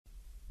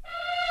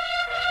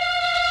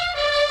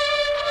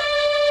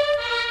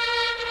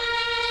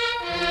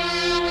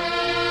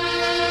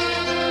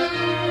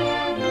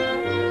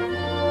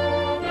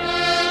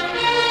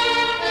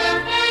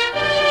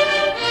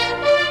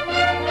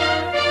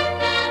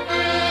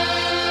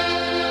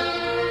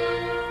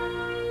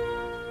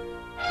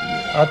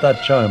at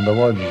that time there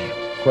was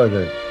quite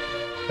a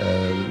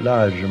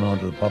large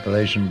amount of the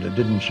population that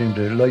didn't seem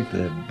to like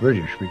the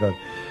British, because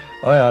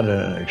I had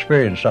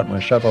experienced that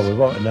myself. I was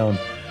walking down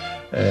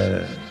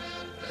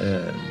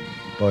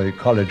by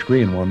College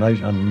Green one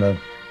night, and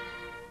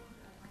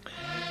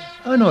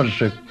I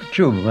noticed a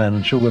two men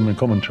and two women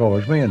coming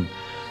towards me, and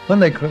when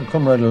they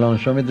come right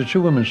alongside me, the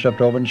two women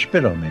stepped over and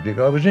spit on me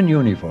because I was in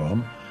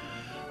uniform.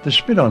 They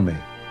spit on me.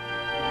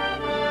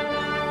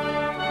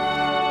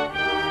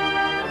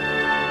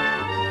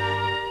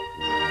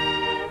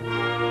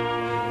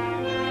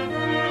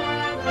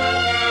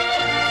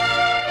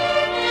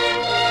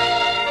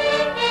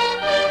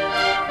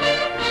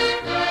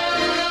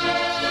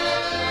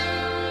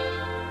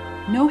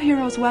 No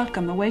hero's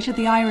welcome awaited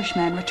the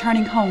Irishmen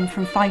returning home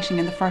from fighting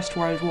in the First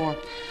World War,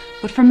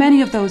 but for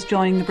many of those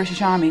joining the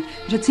British Army,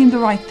 it had seemed the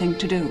right thing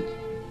to do.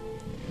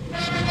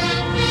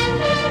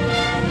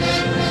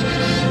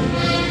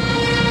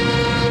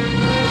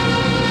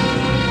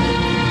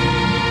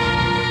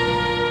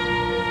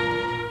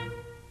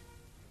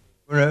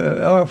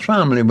 Our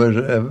family was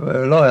a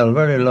loyal,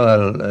 very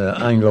loyal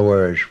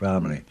Anglo-Irish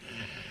family.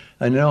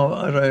 And you know,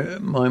 as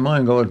my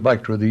mind goes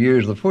back through the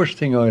years, the first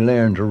thing I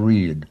learned to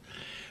read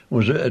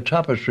was a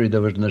tapestry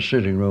that was in the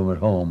sitting room at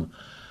home.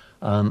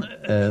 And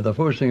the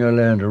first thing I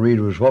learned to read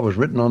was what was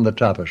written on the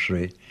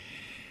tapestry.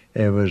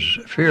 It was,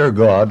 "Fear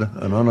God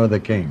and honour the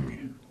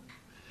King."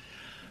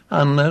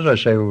 And as I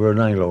say, we were an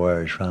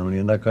Anglo-Irish family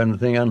and that kind of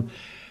thing. And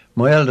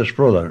my eldest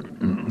brother,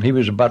 he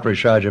was a battery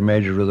sergeant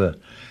major with the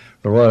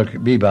Royal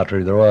B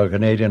Battery, the Royal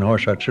Canadian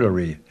Horse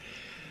Artillery.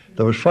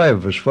 There was five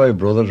of us, five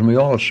brothers, and we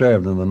all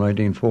served in the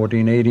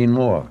 1914-18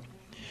 war.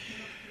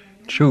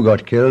 Two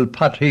got killed.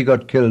 Pat, he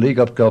got killed. He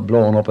got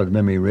blown up at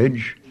Mimmy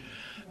Ridge.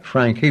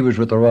 Frank, he was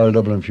with the Royal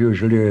Dublin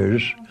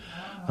Fusiliers,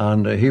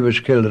 and he was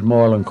killed at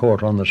Moreland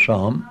Court on the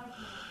Somme.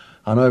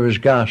 And I was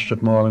gassed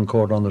at Moreland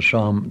Court on the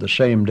Somme the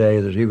same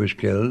day that he was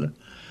killed.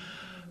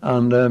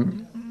 And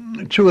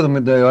two of them,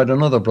 I had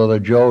another brother,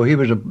 Joe. He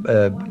was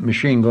a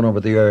machine gunner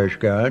with the Irish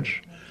Guards.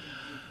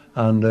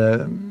 And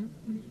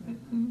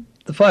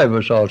the five of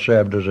us all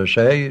served, as I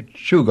say.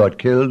 Two got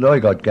killed, I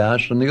got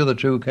gassed, and the other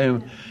two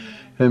came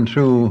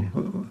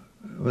through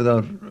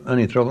without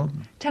any trouble.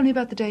 Tell me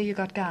about the day you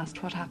got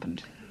gassed. What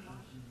happened?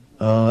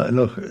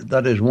 Look,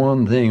 that is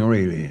one thing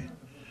really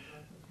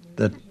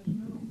that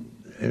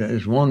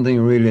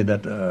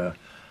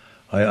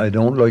I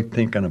don't like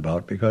thinking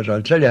about, because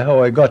I'll tell you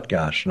how I got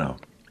gassed now.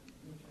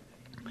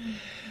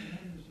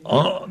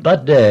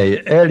 That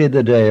day, early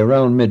the day,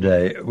 around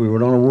midday, we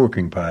were on a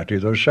working party.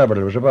 There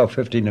was about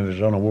 15 of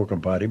us on a working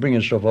party,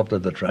 bringing stuff up to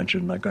the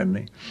trenches and that kind of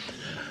thing.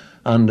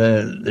 And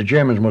the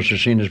Germans must have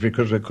seen us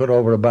because they cut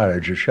over a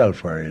barrage of shell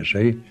fire, you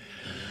see.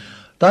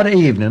 That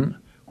evening,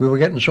 we were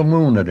getting some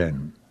wounded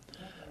in.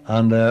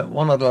 And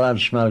one of the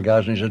lads smelled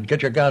gas, and he said,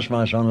 "Get your gas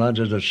mask on, lads,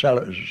 there's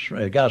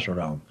gas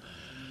around."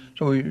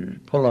 So we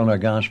pulled on our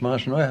gas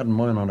mask, and I hadn't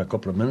mine on a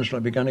couple of minutes, and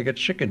I began to get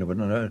sick into it,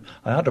 and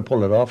I had to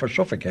pull it off or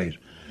suffocate.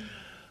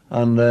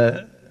 And,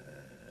 of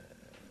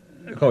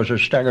course, I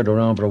staggered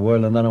around for a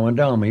while, and then I went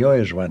down. My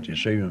eyes went, you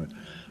see.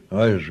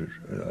 I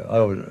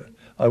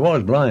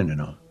was blind, you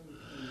know.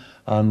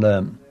 And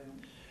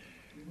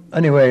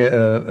anyway,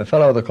 a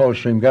fellow of the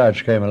Coldstream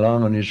Guards came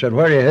along, and he said,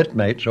 "Where are you hit,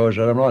 mate?" So I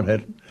said, "I'm not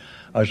hit."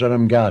 I said,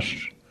 "I'm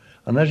gassed."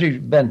 And as he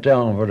bent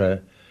down for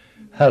to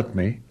help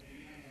me,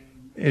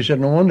 he said,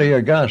 "No wonder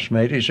you're gassed,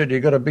 mate." He said, "You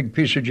got a big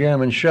piece of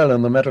German shell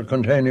in the metal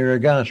container of your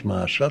gas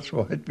mask. That's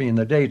what hit me in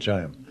the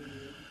daytime."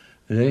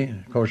 See?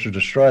 Of course, it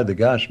destroyed the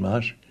gas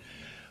mask.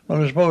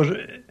 Well, I suppose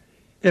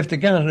if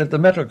the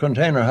metal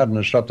container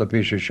hadn't stopped the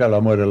piece of shell, I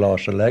might have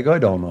lost a leg. I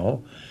don't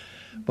know.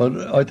 But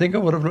I think I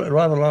would have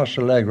rather lost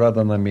a leg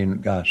rather than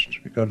being gassed,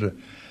 because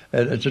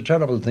it's a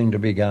terrible thing to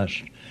be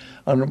gassed.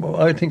 And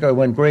I think I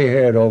went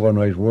grey-haired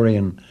overnight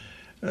worrying,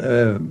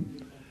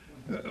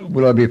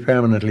 will I be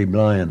permanently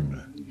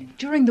blind?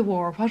 During the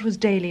war, what was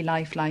daily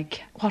life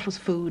like? What was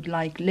food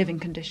like, living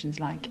conditions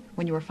like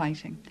when you were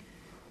fighting?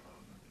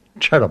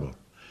 Terrible.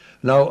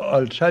 Now,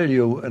 I'll tell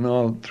you in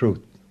all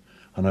truth,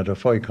 and I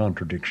defy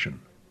contradiction.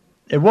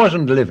 It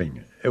wasn't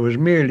living. It was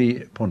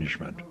merely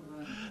punishment.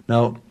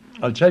 Now,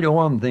 I'll tell you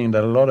one thing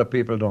that a lot of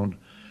people don't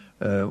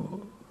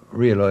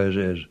realise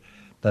is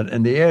that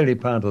in the early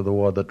part of the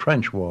war, the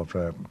trench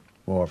warfare,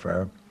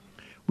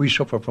 we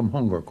suffered from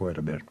hunger quite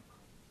a bit.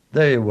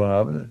 There you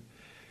were.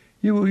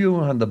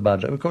 You had the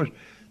bad. Of course,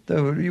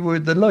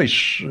 the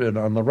lice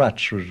and the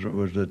rats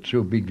was the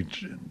two big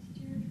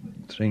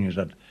things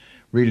that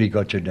really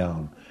got you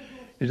down.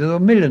 There were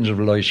millions of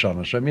lice on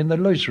us. I mean, the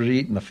lice was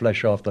eating the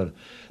flesh off the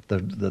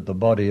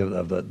body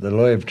of the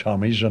live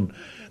Tommies, and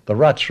the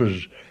rats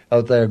was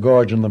out there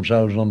gorging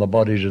themselves on the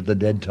bodies of the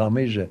dead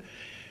Tommies.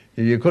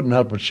 You couldn't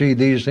help but see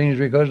these things,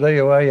 because there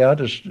you were. You had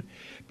to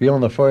be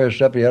on the fire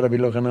step. You had to be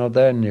looking out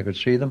there, and you could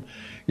see them.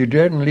 You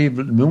daren't leave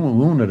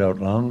wounded out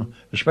long,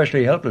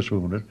 especially helpless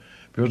wounded,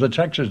 because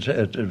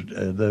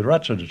the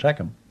rats would attack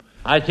them.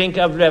 I think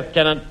of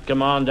Lieutenant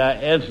Commander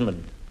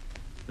Esmond,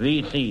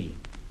 V.C.,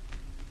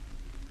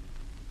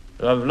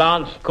 of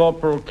Lance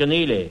Corporal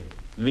Keneally,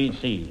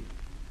 V.C.,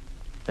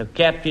 of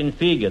Captain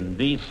Fegan,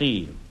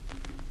 V.C.,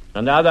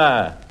 and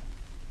other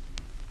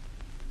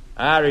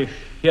Irish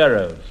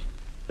heroes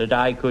that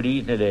I could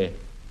easily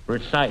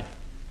recite.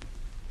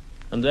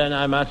 And then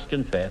I must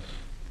confess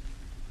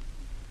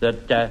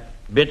that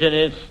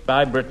bitterness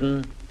by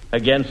Britain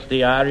against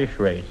the Irish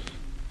race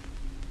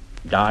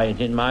died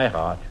in my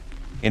heart.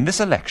 In this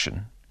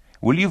election,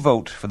 will you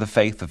vote for the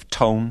faith of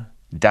Tone,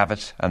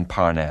 Davitt and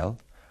Parnell,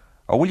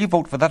 or will you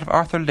vote for that of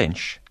Arthur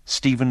Lynch,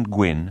 Stephen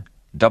Gwynn,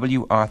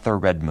 W. Arthur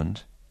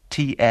Redmond,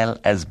 T. L.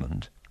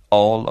 Esmond,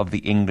 all of the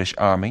English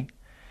army?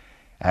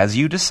 As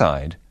you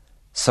decide,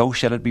 so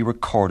shall it be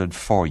recorded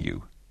for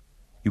you.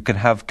 You can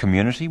have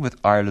community with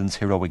Ireland's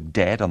heroic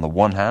dead on the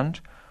one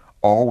hand,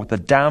 or with the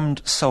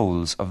damned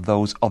souls of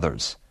those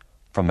others,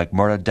 from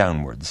McMurrogh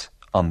downwards,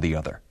 on the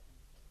other.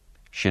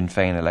 Sinn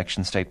Féin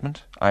election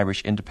statement,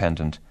 Irish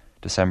Independent,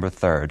 December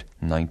 3rd,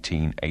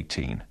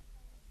 1918.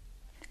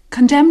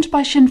 Condemned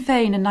by Sinn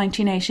Féin in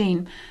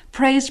 1918,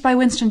 praised by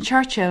Winston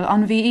Churchill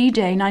on VE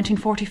Day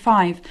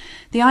 1945,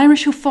 the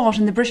Irish who fought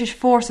in the British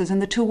forces in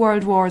the two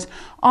world wars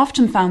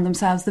often found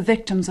themselves the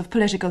victims of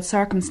political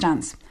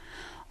circumstance.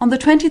 On the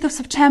 20th of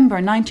September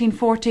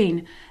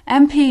 1914,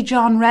 MP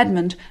John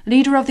Redmond,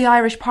 leader of the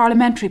Irish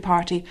Parliamentary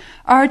Party,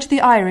 urged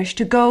the Irish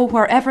to go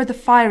wherever the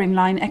firing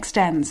line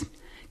extends.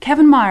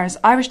 Kevin Myers,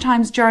 Irish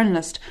Times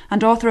journalist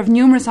and author of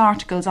numerous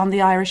articles on the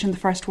Irish in the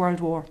First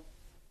World War.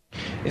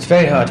 It's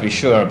very hard to be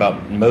sure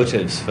about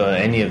motives for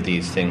any of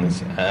these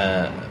things,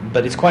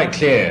 but it's quite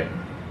clear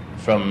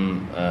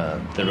from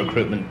the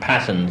recruitment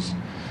patterns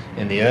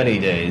in the early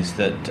days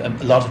that a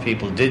lot of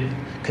people did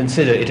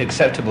consider it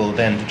acceptable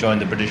then to join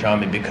the British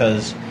Army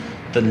because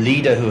the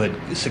leader who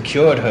had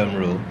secured Home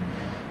Rule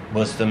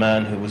was the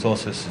man who was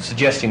also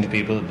suggesting to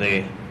people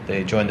that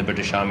they join the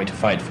British Army to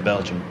fight for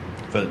Belgium,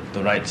 for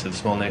the rights of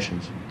small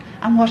nations.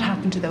 And what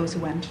happened to those who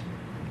went?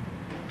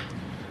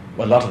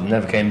 Well, a lot of them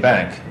never came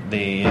back.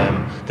 The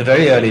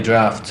very early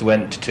drafts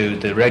went to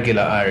the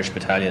regular Irish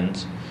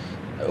battalions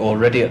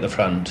already at the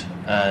front,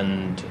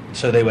 and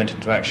so they went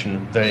into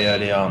action very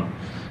early on.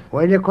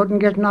 Well, you couldn't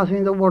get nothing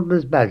in the world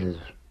as bad as.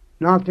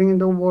 Nothing in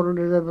the world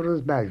is ever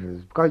as bad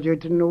as, because you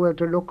didn't know where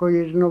to look, or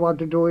you didn't know what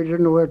to do, you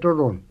didn't know where to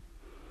run.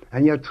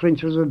 And your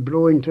trenches would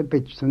blow into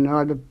bits, and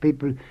all the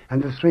people,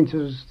 and the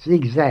trenches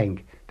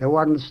zigzag. They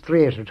weren't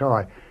straight at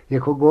all. You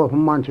could go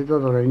from one to the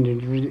other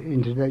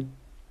into the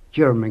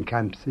German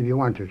camps if you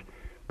wanted,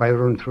 by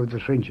run through the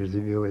trenches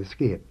if you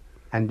escape.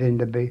 And then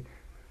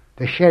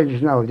the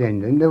shells now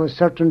then there were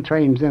certain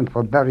times then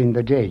for burying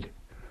the dead.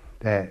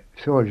 The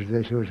soldiers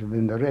that should have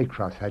been the Red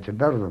Cross had to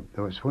bury them.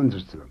 There was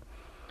hundreds of them.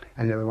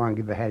 And they would want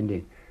to give a hand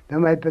in. They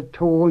might put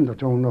 200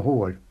 down the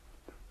hole,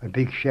 a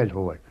big shell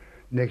hole.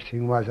 Next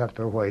thing was,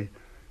 after a while,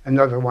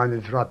 another one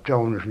had dropped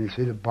down, and you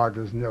see the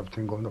bottles and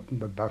everything going up in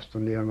the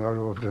Boston there and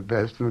all over the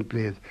Boston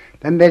place.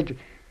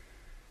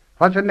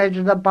 What they made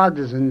of the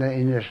bottles in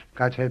it,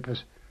 God help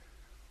us,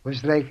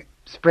 was like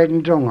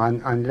spreading dung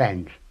on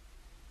land.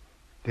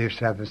 They used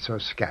to have it so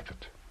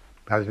scattered.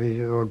 Because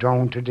we were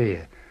down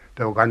today,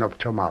 they were gone up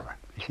tomorrow.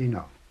 You see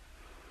now.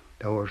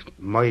 There was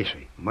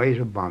mighty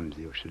bombs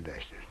they used to dash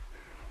it.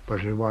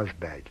 But it was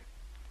bad.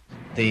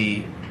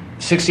 The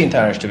 16th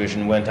Irish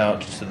Division went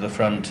out to the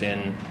front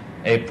in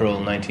April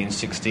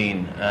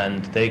 1916,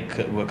 and they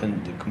were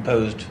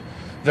composed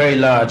very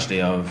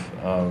largely of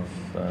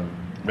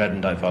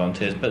Redmondite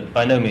volunteers, but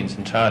by no means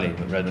entirely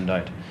but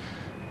Redmondite.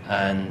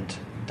 And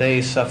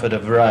they suffered a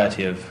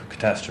variety of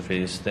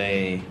catastrophes.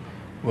 They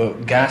were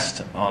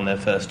gassed on their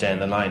first day in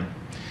the line,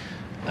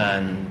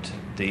 and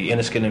the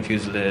Enniskillen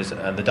Fusiliers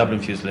and the Dublin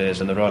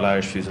Fusiliers and the Royal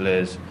Irish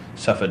Fusiliers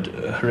suffered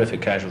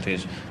horrific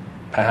casualties,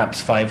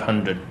 perhaps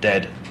 500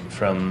 dead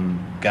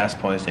from gas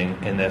poisoning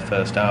in their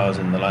first hours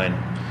in the line.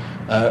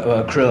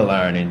 A cruel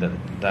irony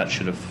that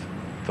should have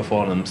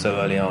befallen them so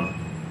early on.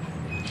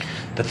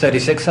 The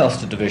 36th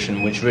Ulster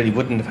Division, which really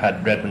wouldn't have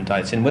had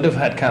Redmondites in, would have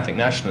had Catholic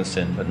nationalists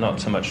in, but not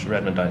so much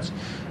Redmondites,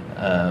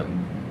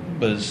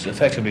 was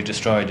effectively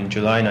destroyed in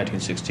July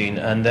 1916,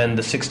 and then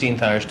the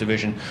 16th Irish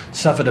Division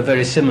suffered a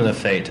very similar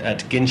fate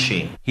at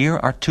Ginchy. Here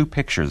are two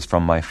pictures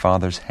from my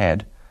father's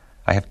head.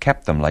 I have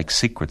kept them like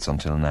secrets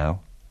until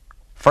now.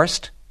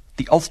 First,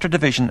 the Ulster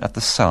Division at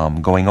the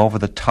Somme going over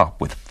the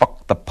top with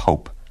 "Fuck the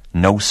Pope,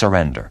 no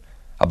surrender."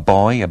 A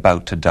boy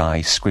about to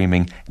die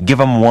screaming, "Give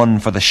 'em one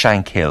for the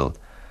Shankill."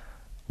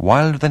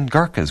 Wilder than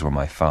Gurkhas were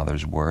my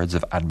father's words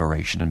of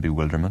admiration and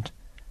bewilderment.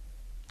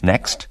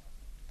 Next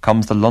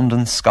comes the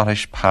London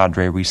Scottish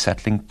padre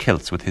resettling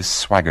kilts with his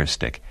swagger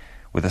stick,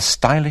 with a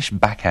stylish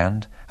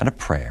backhand and a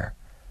prayer.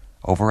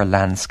 Over a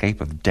landscape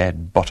of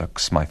dead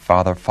buttocks my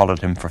father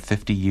followed him for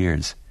 50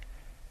 years.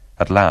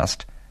 At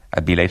last,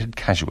 a belated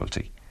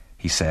casualty,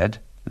 he said,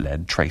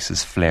 lead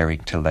traces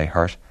flaring till they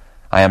hurt,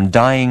 "I am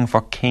dying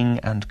for king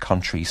and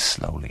country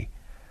slowly."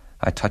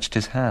 I touched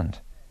his hand.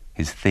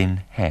 His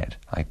thin head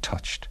I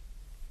touched.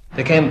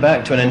 They came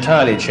back to an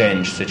entirely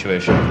changed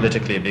situation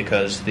politically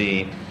because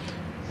the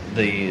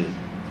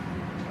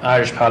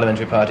Irish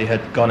Parliamentary Party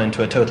had gone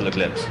into a total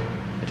eclipse.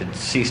 It had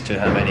ceased to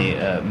have any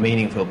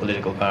meaningful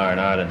political power in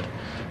Ireland.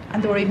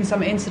 And there were even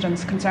some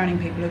incidents concerning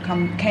people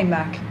who came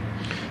back.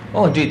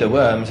 Oh, indeed there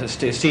were.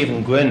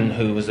 Stephen Gwynn,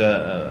 who was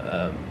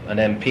an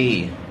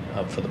MP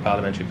for the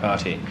Parliamentary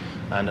Party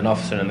and an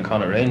officer in the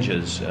Connaught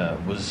Rangers,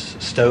 was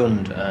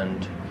stoned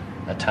and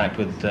attacked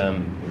with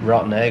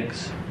rotten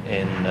eggs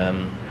in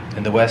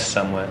the west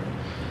somewhere.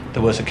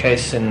 There was a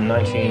case in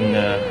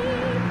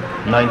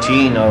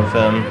 1919 of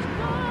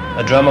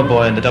a drummer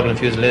boy in the Dublin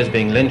Fusiliers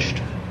being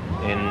lynched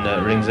in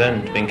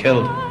Ringsend, being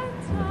killed,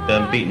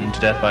 beaten to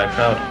death by a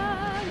crowd.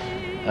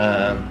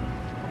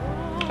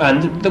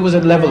 And there was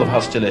a level of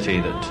hostility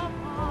that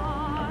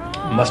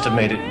must have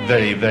made it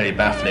very, very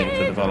baffling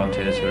for the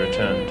volunteers who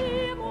returned.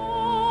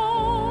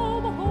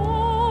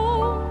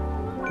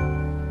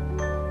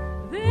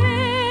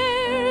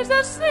 There's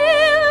a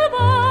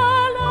silver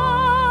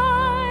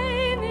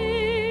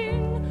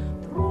lining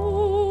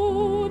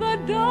through the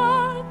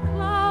dark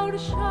cloud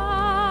shining.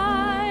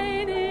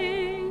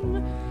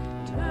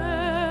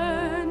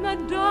 Turn the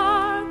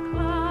dark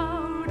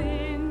cloud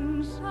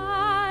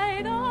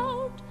inside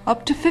out.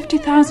 Up to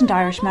 50,000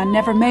 Irishmen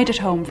never made it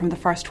home from the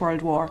First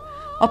World War.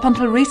 Up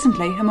until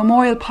recently, a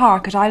memorial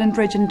park at Island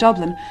Bridge in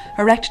Dublin,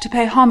 erected to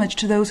pay homage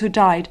to those who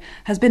died,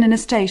 has been in a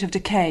state of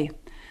decay.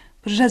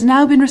 But it has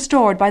now been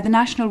restored by the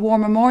National War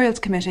Memorials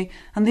Committee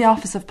and the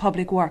Office of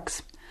Public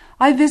Works.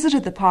 I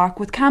visited the park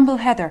with Campbell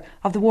Heather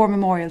of the War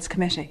Memorials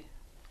Committee.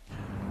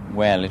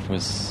 Well, it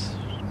was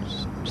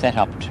set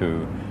up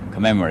to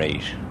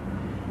commemorate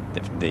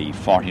the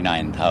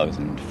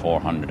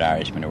 49,400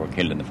 Irishmen who were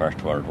killed in the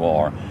First World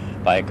War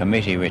by a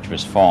committee which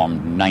was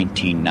formed in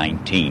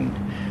 1919.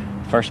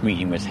 The first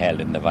meeting was held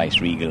in the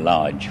Vice-Regal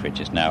Lodge, which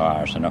is now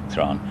Ars an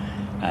Uachtaráin,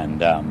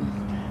 and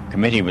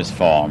committee was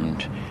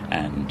formed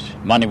and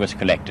money was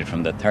collected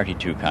from the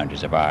 32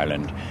 counties of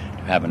Ireland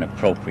to have an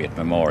appropriate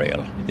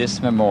memorial.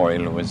 This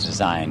memorial was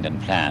designed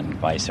and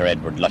planned by Sir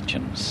Edward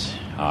Lutyens,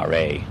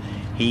 R.A.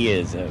 He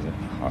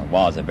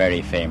was a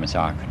very famous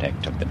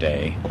architect of the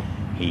day.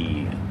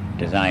 He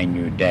designed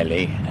New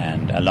Delhi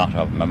and a lot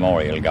of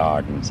memorial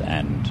gardens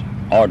and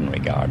ordinary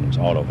gardens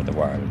all over the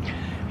world.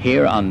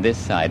 Here on this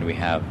side we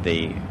have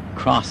the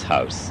Cross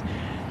House.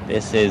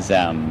 This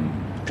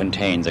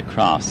contains a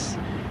cross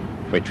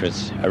which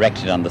was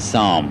erected on the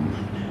Somme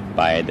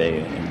by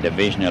the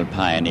divisional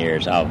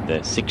pioneers of the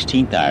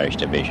 16th Irish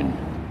Division.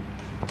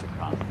 The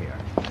cross here.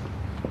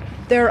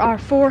 There are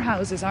 4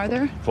 houses, are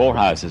there? 4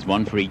 houses,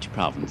 one for each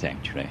province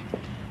actually.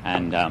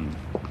 And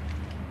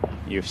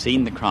you've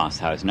seen the Cross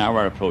House. Now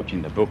we're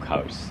approaching the Book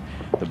House.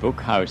 The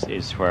Book House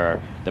is where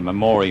the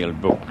memorial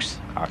books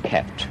are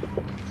kept.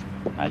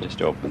 I'll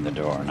just open the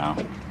door now.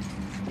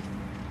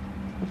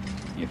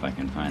 If I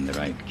can find the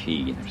right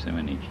key. There's so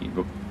many key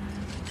book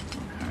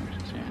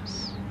houses,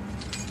 yes.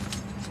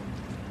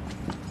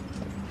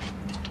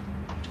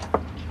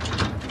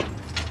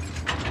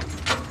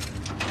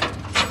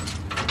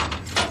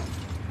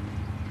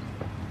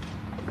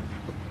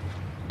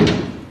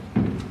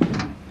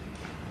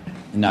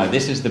 Now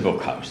this is the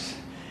book house,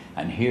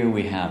 and here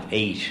we have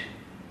 8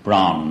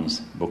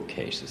 bronze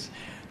bookcases.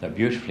 They're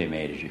beautifully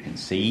made, as you can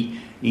see.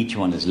 Each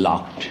one is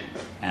locked,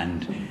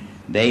 and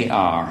they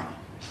are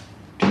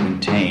to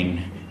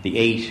contain the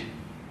 8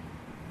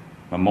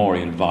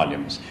 memorial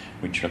volumes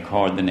which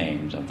record the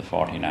names of the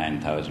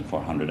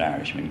 49,400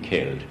 Irishmen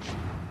killed.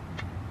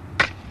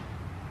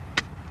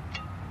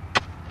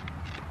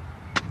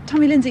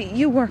 Tommy Lindsay,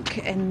 you work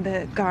in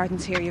the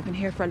gardens here. You've been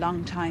here for a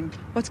long time.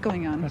 What's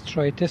going on? That's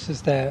right. This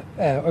is I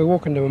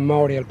work in the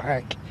Memorial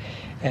Park.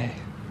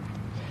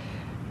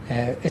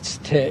 It's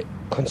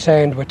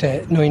concerned with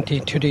the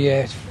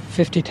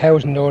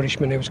 50,000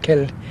 Irishmen who was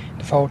killed in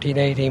the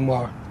 1418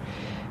 war.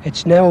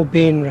 It's now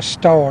been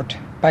restored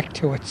back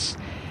to its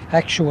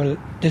actual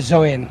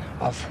design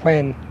of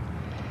when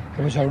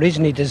it was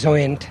originally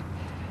designed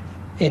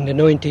in the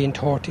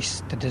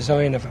 1930s. The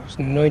design of it was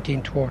in the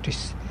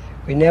 1930s.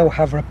 We now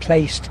have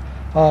replaced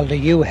all the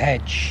yew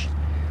hedge,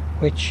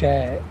 which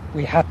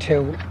we had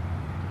to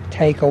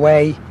take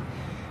away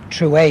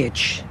through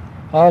age.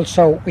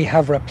 Also, we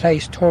have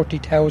replaced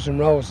 30,000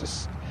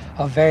 roses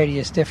of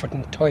various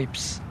different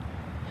types.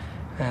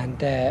 And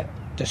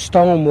the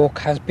stonework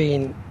has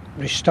been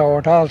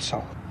restored also.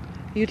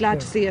 Are you glad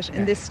to see it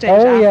in this state?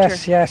 Oh,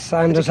 after yes.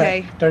 And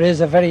the there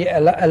is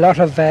a lot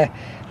of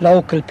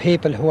local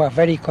people who are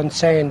very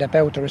concerned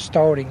about the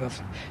restoring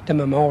of the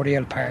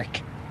Memorial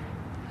Park.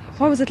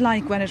 What was it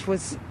like when it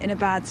was in a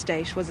bad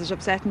state? Was it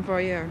upsetting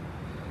for you?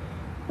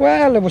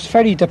 Well, it was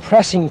very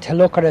depressing to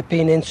look at it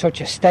being in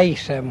such a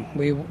state.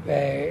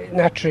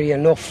 Naturally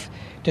enough,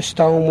 the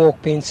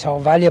stonework being so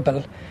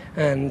valuable,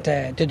 and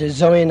the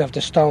design of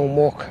the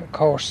stonework, of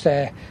course,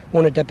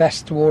 one of the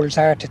best world's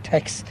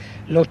architects,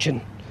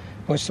 Lutyens,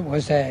 was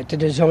the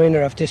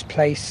designer of this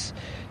place,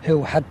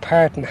 who had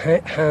part in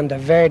hand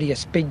of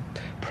various big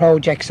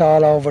projects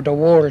all over the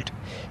world.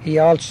 He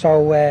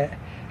also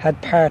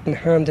had part in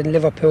hand in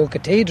Liverpool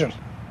Cathedral.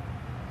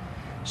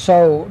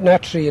 So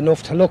naturally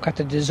enough, to look at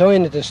the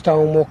design of the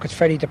stonework, it's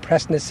very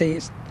depressing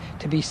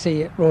to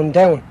see it run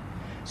down.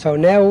 So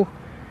now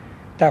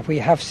that we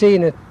have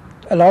seen it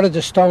a lot of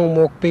the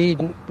stonework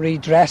being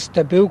redressed,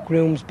 the book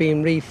rooms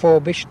being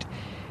refurbished.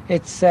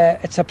 It's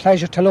a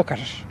pleasure to look at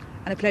it.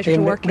 And a pleasure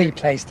to work here.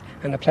 Replaced,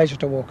 and a pleasure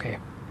to work here.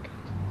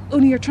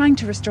 Una, you're trying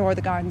to restore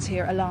the gardens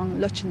here along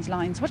Lutyens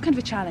lines. What kind of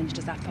a challenge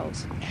does that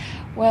pose?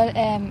 Well,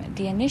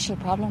 the initial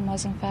problem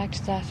was in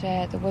fact that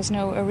there was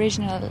no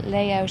original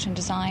layout and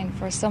design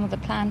for some of the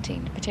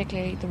planting,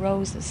 particularly the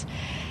roses.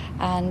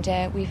 And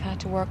we've had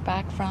to work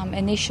back from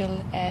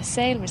initial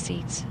sale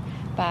receipts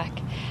back.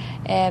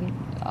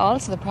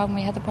 Also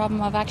we had the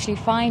problem of actually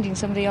finding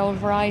some of the old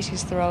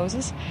varieties of the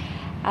roses,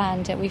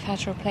 and we've had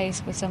to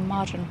replace with some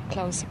modern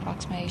close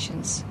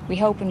approximations. We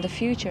hope in the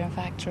future, in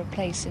fact, to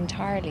replace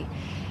entirely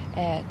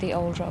the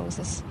old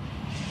roses.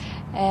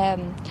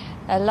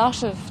 A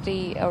lot of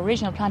the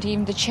original plant,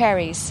 even the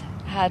cherries,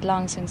 had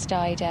long since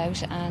died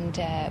out, and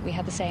we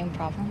had the same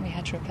problem. We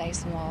had to replace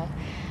them all.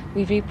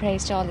 We've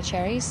replaced all the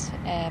cherries.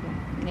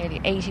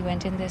 Nearly 80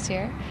 went in this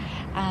year,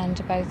 and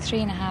about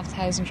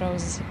 3,500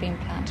 roses have been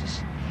planted.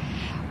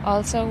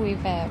 Also,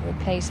 we've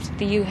replaced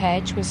the yew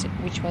hedge,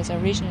 which was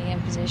originally in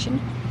position,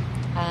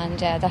 and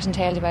that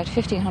entailed about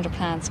 1,500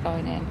 plants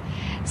going in.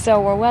 So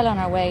we're well on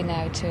our way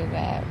now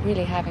to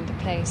really having the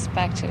place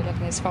back to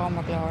looking its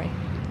former glory.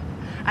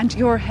 And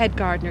you're head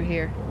gardener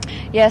here?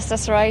 Yes,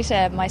 that's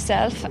right.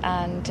 Myself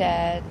and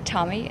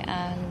Tommy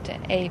and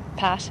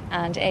Pat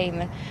and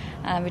Eamon,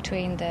 and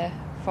between the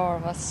four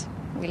of us,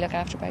 we look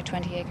after about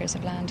 20 acres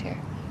of land here.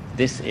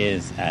 This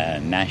is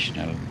a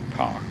national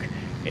park.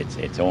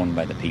 It's owned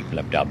by the people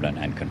of Dublin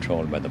and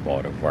controlled by the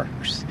Board of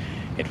Works.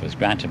 It was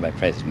granted by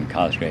President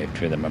Cosgrave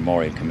through the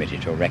Memorial Committee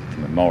to erect the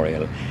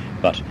memorial,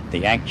 but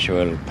the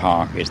actual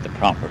park is the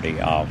property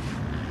of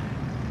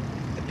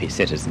the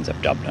citizens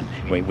of Dublin.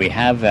 We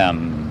have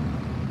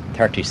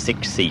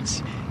 36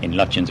 seats in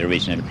Lutyens'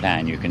 original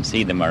plan. You can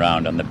see them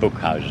around on the book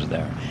houses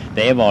there.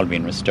 They have all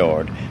been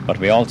restored, but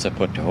we also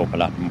hope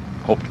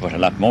to put a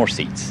lot more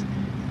seats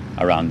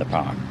around the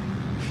park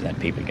that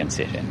people can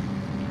sit in.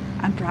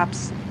 And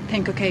perhaps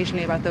think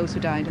occasionally about those who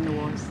died in the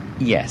wars.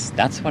 Yes,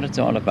 that's what it's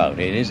all about.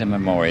 It is a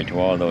memorial to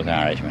all those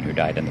Irishmen who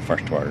died in the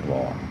First World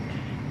War.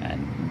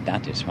 And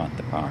that is what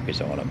the park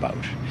is all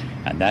about.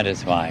 And that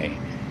is why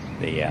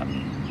the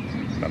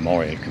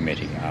Memorial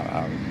Committee,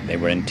 they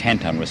were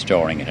intent on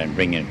restoring it and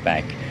bringing it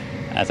back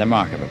as a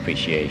mark of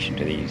appreciation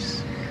to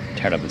these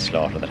terrible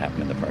slaughter that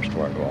happened in the First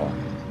World War.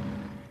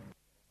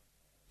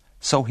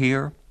 So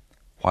here,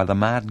 while the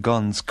mad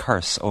guns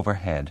curse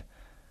overhead,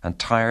 and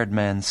tired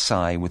men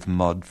sigh with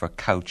mud for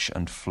couch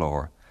and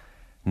floor,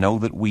 know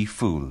that we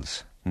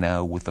fools,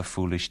 now with the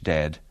foolish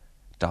dead,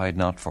 died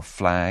not for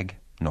flag,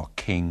 nor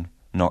king,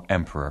 nor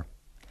emperor,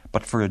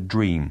 but for a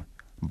dream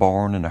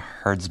born in a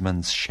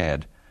herdsman's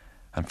shed,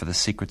 and for the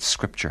secret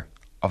scripture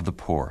of the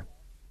poor.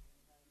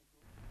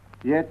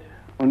 Yet,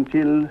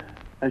 until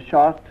a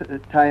short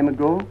time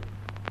ago,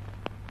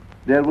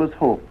 there was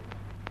hope.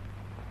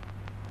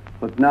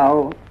 But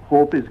now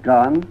hope is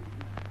gone,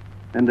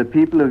 and the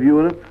people of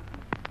Europe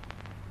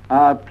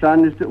are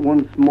plunged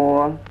once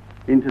more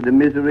into the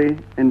misery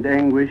and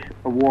anguish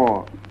of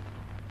war.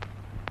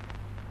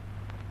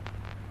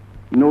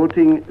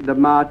 Noting the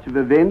march of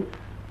events,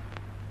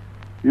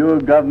 your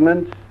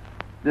government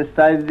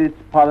decided its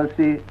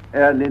policy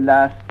early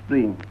last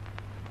spring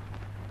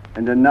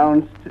and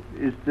announced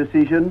its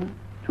decision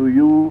to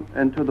you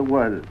and to the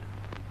world.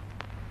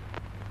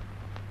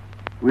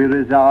 We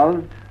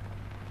resolved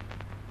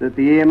that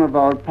the aim of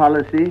our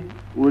policy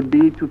would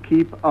be to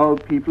keep our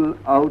people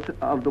out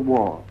of the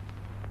war.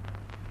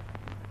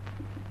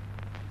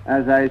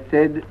 As I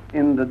said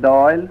in the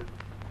Dáil,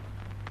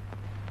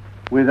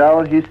 with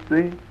our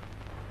history,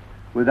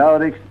 with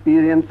our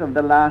experience of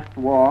the last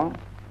war,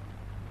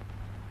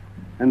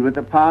 and with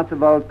the parts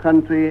of our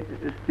country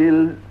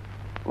still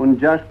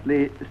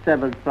unjustly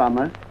severed from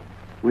us,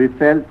 we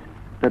felt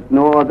that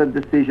no other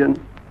decision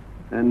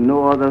and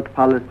no other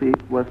policy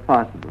was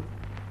possible.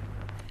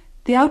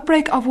 The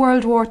outbreak of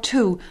World War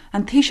II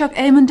and Taoiseach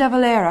Eamon de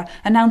Valera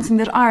announcing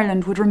that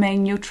Ireland would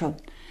remain neutral.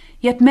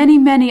 Yet many,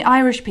 many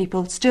Irish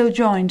people still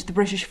joined the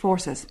British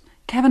forces.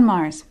 Kevin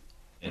Myers.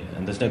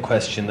 And there's no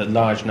question that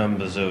large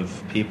numbers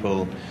of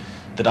people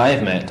that I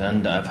have met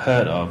and I've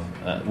heard of,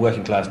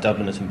 working class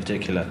Dubliners in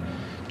particular,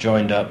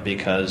 joined up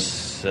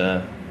because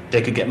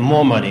they could get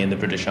more money in the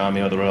British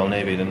Army or the Royal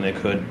Navy than they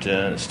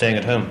could staying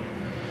at home.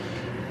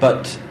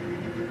 But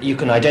you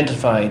can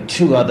identify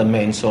two other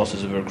main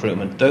sources of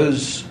recruitment.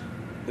 Those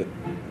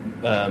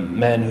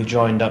men who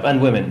joined up,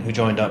 and women who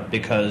joined up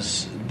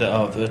because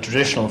of the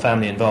traditional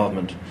family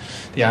involvement.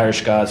 The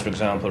Irish Guards, for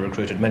example,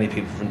 recruited many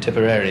people from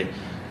Tipperary,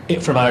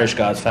 from Irish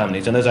Guards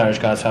families, and those Irish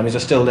Guards families are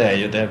still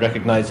there. They're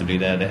recognisably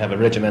there. They have a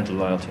regimental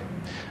loyalty.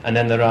 And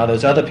then there are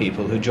those other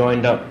people who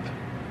joined up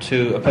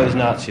to oppose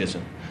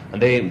Nazism,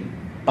 and they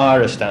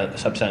are a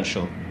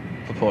substantial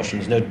proportion.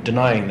 There's no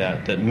denying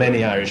that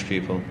many Irish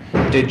people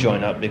did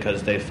join up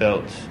because they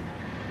felt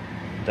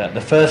that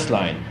the first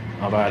line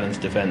of Ireland's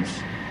defence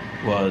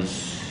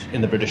was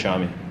in the British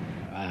Army.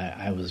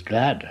 I was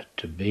glad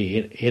to be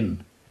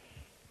in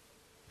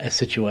a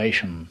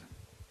situation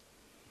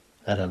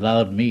that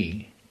allowed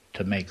me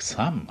to make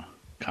some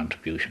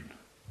contribution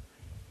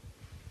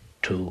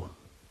to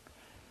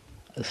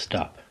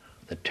stop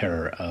the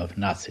terror of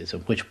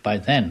Nazism, which by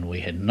then we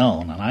had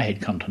known, and I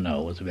had come to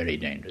know, was a very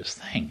dangerous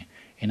thing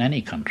in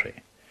any country.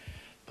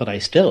 But I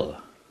still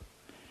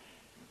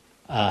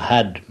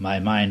had my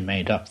mind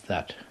made up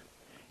that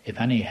if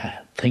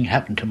anything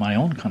happened to my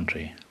own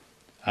country,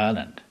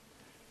 Ireland,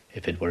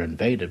 if it were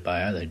invaded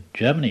by either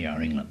Germany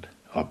or England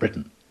or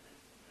Britain,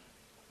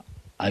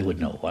 I would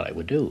know what I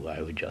would do.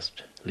 I would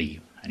just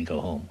leave and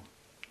go home.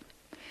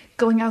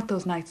 Going out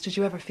those nights, did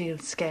you ever feel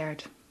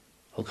scared?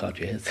 Oh God,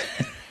 yes.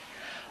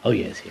 Oh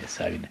yes.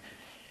 I mean,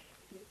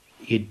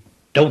 you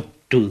don't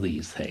do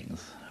these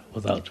things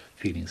without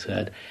feeling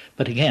sad.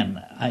 But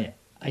again,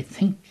 I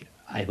think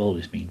I've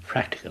always been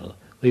practical.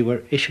 We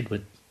were issued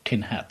with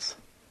tin hats.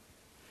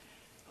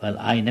 Well,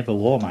 I never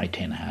wore my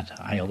tin hat.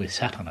 I always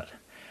sat on it,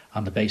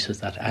 on the basis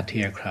that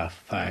anti-aircraft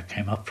fire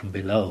came up from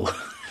below,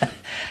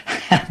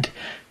 and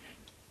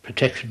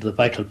protection of the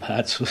vital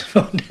parts was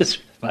on this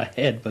with my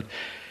head. But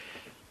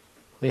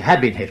we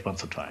had been hit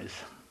once or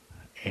twice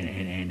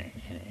in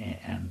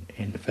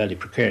fairly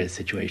precarious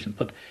situations.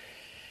 But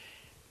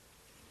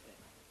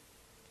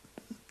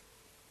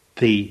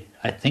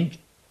I think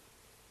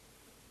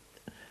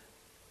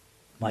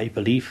my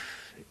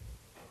belief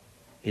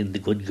in the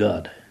good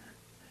God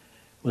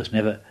was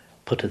never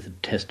put to the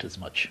test as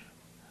much.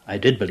 I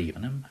did believe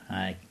in him,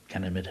 I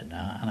can admit it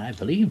now, and I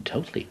believe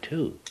totally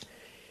too,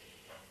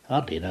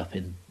 oddly enough,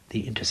 in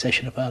the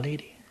intercession of Our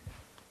Lady,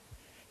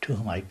 to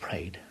whom I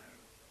prayed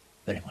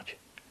very much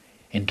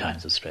in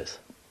times of stress.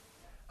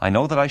 I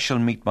know that I shall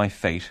meet my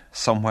fate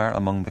somewhere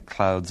among the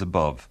clouds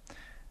above.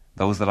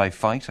 Those that I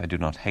fight I do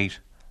not hate,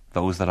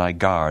 those that I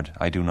guard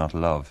I do not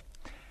love.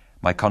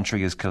 My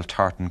country is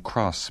Kiltartan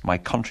Cross, my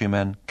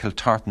countrymen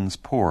Kiltartans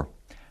poor.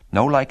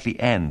 No likely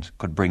end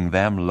could bring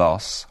them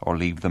loss or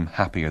leave them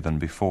happier than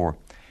before.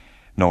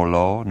 Nor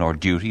law nor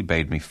duty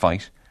bade me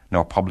fight,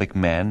 nor public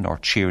men nor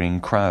cheering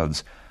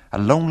crowds. A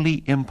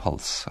lonely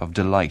impulse of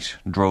delight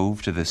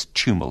drove to this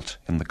tumult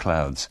in the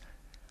clouds.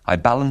 I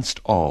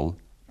balanced all,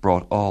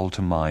 brought all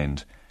to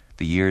mind.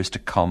 The years to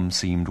come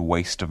seemed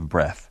waste of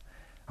breath.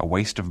 A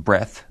waste of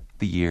breath,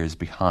 the years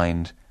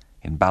behind,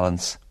 in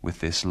balance with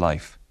this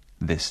life,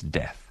 this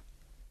death.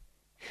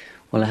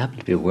 Well, I happened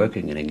to be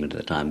working in England at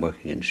the time,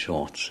 working in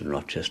Shorts in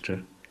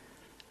Rochester,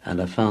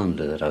 and I found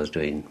that I was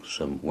doing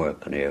some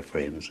work on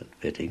airframes and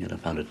fitting, and I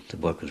found that the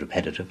work was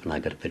repetitive and I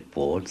got a bit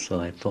bored, so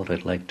I thought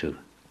I'd like to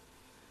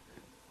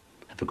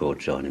have a go at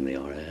joining the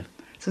RAF.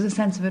 So it's a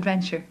sense of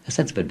adventure? A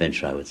sense of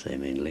adventure, I would say,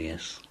 mainly,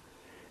 yes.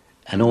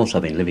 And also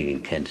I've been living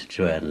in Kent,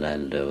 Joanne,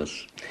 and I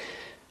was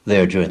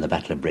there during the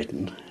Battle of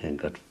Britain and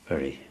got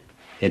very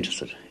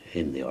interested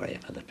in the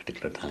RAF at that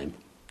particular time.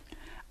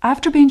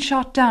 After being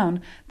shot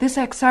down, this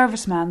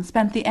ex-serviceman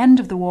spent the end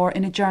of the war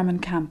in a German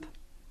camp.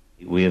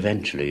 We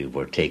eventually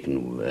were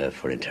taken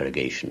for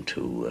interrogation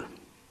to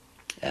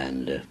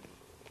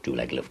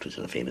Stalag Luft, which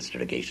is a famous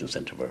interrogation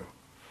centre where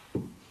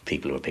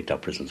people who were picked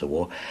up prisoners of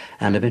war,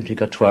 and eventually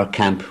got to our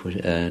camp,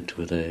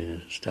 to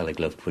the Stalag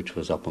Luft, which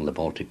was up on the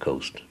Baltic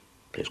coast,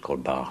 a place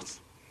called Barth.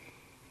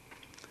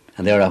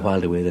 And there I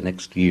whiled away the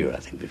next year, I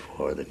think,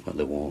 before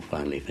the war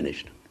finally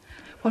finished.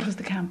 What was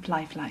the camp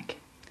life like?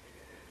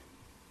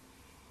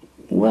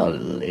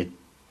 Well,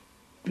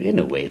 in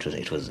a way,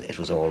 it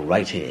was all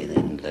right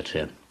in that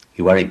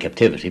you were in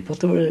captivity,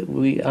 but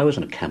I was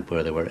in a camp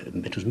where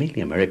it was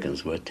mainly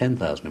Americans. There were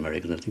 10,000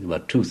 Americans, I think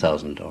about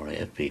 2,000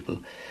 RAF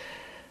people.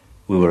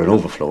 We were an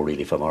overflow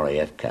really from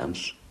RAF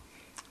camps,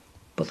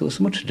 but there was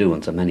so much to do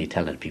and so many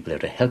talented people there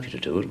to help you to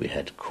do it. We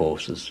had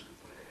courses,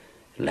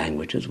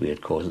 languages, we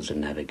had courses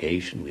in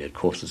navigation, we had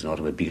courses in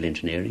automobile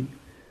engineering.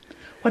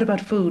 What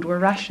about food? Were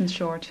rations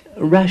short?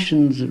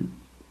 Rations,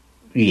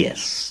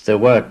 yes, there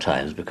were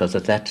times, because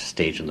at that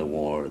stage in the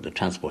war, the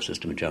transport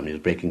system in Germany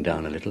was breaking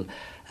down a little,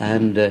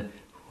 and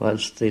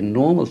whilst the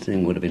normal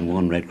thing would have been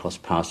one Red Cross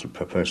parcel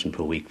per person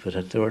per week,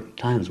 but there were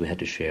times we had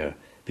to share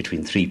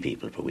between 3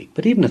 people per week.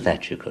 But even at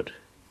that, you could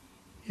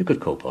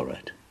cope all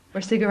right.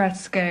 Were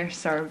cigarettes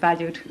scarce or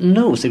valued?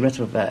 No, cigarettes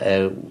were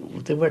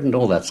they weren't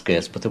all that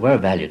scarce, but they were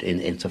valued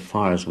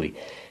insofar as we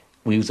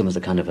used them as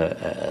a kind of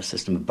a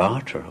system of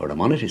barter or a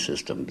monetary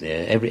system.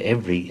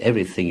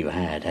 Everything you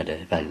had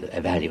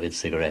a value in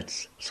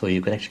cigarettes, so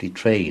you could actually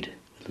trade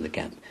in the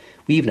camp.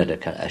 We even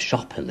had a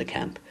shop in the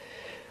camp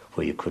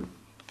where you could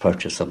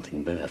purchase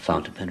something, a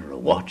fountain pen or a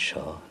watch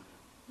or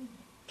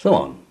so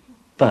on.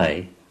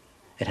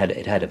 It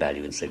had a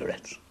value in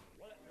cigarettes.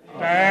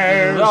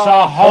 There's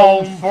a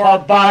home for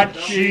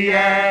Bachi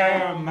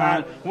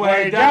airmen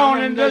way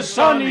down in the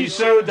sunny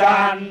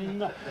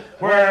Sudan,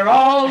 where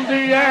all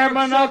the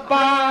airmen are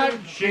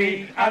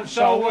Bachi, and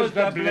so was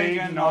the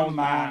bleeding old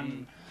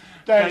man.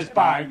 There's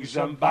bags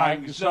and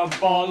bags of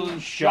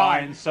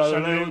bullshine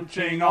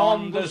saluting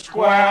on the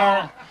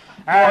square,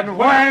 and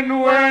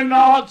when we're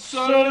not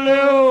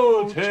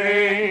saluting,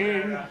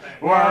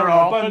 we're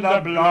up in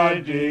the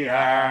bloody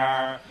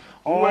air.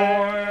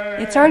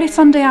 It's early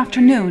Sunday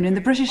afternoon in the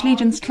British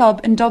Legion's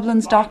Club in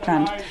Dublin's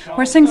Dockland,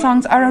 where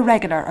sing-songs are a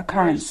regular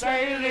occurrence.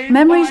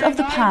 Memories of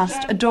the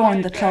past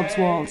adorn the club's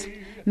walls.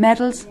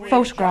 Medals,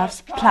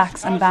 photographs,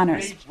 plaques and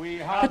banners.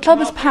 The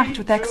club is packed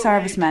with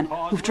ex-servicemen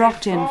who've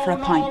dropped in for a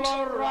pint.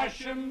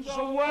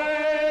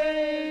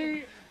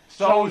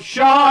 So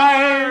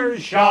Shire,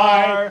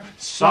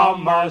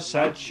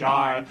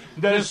 Somersetshire,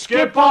 the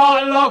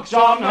skipper looks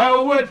on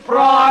her with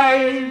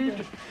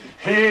pride.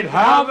 He'd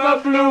have a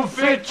blue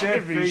fit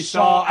if he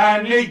saw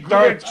any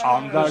dirt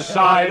on the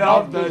side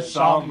of the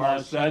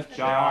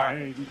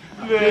Somersetshire.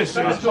 This is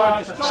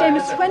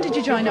Seamus, when did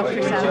you join up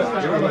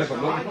yourself?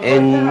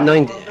 In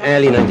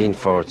early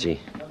 1940.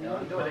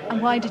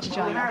 And why did you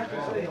join up?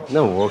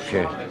 No work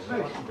here.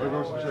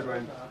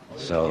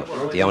 So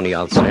the only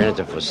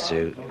alternative was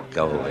to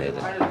go away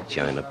and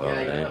join up over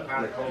there.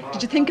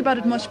 Did you think about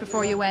it much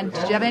before you went?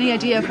 Did you have any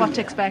idea of what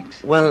to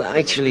expect? Well,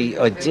 actually,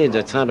 I did.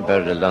 I thought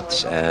about it a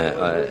lot.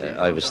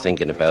 I was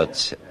thinking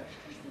about,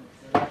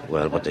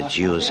 well, what the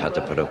Jews had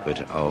to put up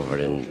with over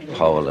in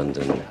Poland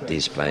and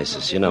these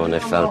places, and I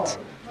felt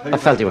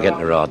they were getting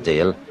a raw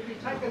deal.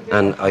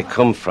 And I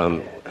come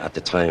from, at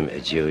the time, a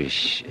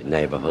Jewish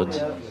neighbourhood,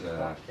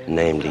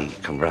 namely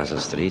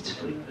Cumbrasil Street.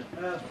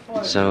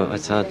 So I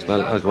thought,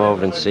 well, I'll go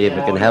over and see if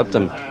we can help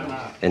them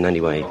in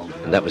any way.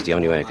 And that was the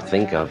only way I could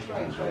think of.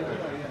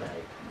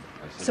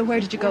 So where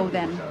did you go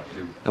then?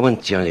 I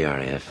went to join the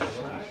RAF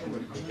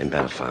in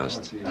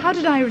Belfast. How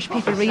did Irish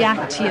people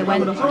react to you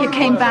when you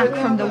came back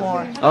from the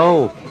war?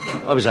 Oh,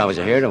 I was always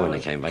a hero when I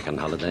came back on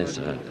holidays,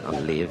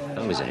 on leave.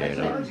 Always a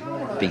hero.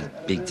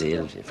 Big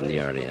deal from the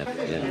RAF,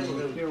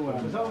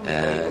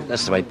 yeah.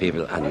 That's the way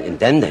people, and in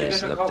them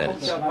days, looked at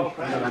it.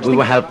 We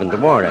were helping the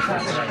war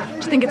effort. Do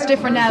you think it's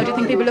different now? Do you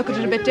think people look at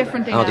it a bit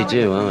differently now? Oh, they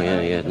do. Oh,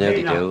 yeah. Now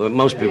they do.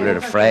 Most people are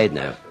afraid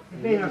now.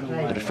 They're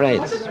afraid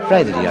of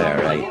the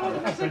IRA.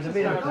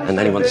 And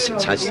anyone that's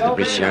attached to the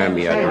British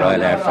Army or the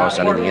Royal Air Force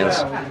or anything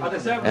else,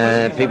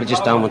 people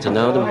just don't want to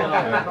know them.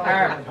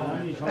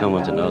 Don't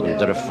want to know them.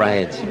 They're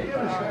afraid.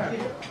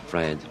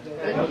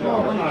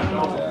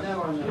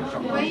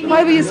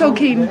 Why were you so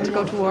keen to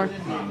go to war?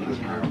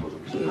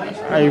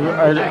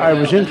 I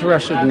was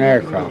interested in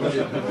aircraft.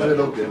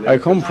 I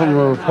come from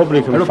a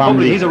Republican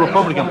family. He's a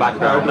Republican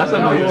background.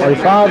 My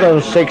father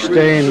was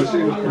 16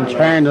 and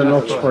trained in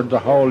Oxford the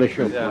whole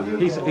issue. Yeah.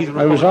 He's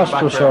I was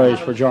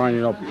ostracised for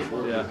joining up.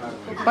 Yeah.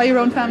 By your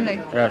own family?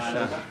 Yes.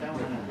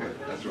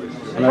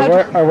 And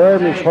I wear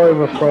my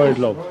private pride,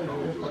 love.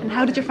 And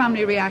how did your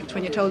family react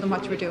when you told them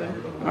what you were doing?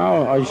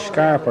 Oh, I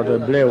scarpered the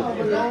blue.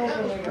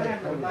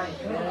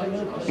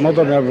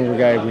 Mother never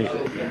forgave me.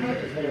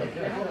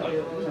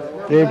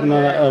 Even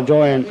a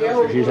joint,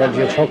 she said,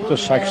 you took the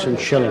Saxon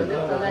shilling.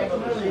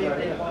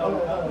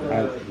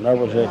 And that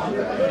was it.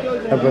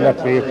 Never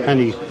left me a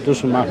penny,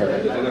 doesn't matter.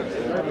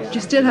 Do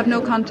you still have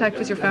no contact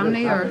with your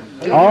family, or?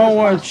 Oh,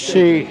 well,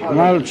 see,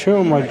 two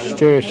of my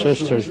dear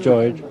sisters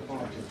died.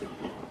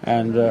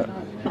 And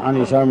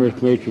any time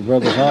with me, two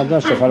brothers,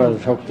 that's the fellow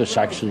that took the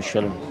Saxon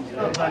shilling.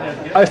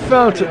 I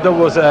felt there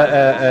was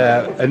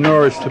an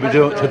urge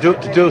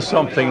to do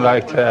something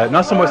like,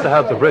 not so much to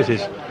help the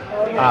British,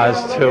 as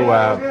to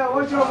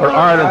for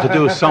Ireland to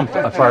do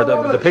something, for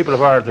the people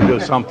of Ireland to do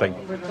something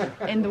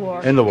in the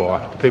war.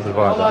 The people of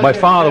Ireland. My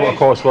father, of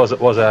course, was an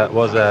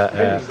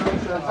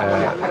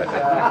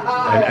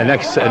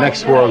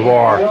ex-World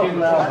War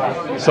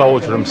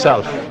soldier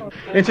himself.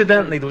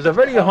 Incidentally, there was a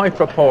very high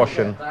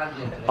proportion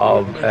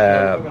of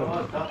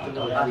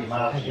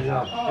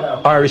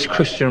Irish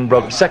Christian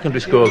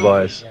secondary school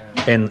boys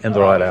in the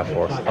Royal Air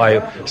Force.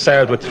 I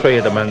served with 3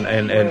 of them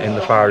in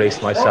the Far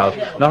East myself,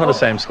 not on the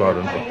same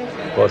squadron,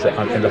 but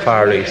in the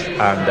Far East,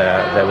 and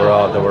they were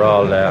all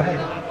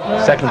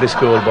secondary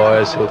school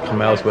boys who had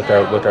come out with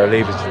their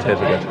leaving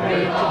certificate,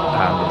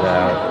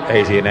 and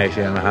 18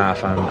 and a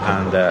half,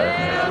 and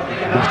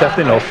there was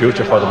definitely no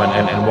future for them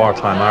in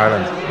wartime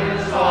Ireland.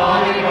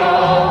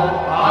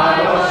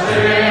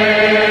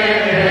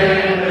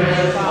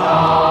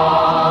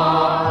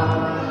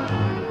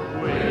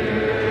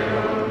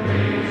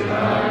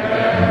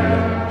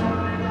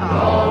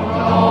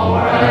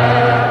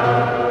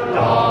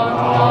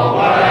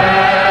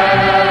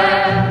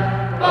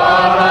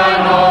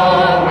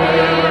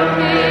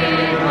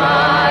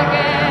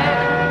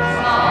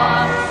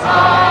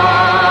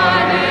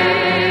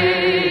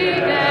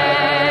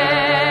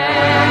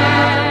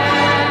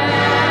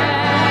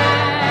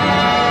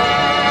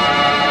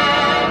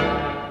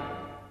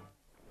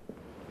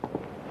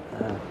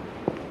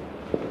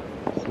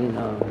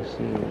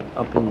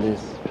 Up in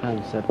this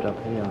transept up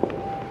here.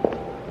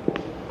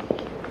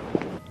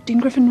 Dean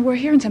Griffin, we're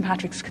here in St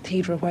Patrick's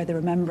Cathedral where the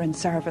Remembrance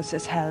Service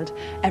is held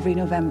every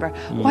November.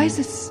 Why is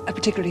this a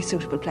particularly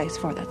suitable place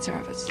for that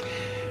service?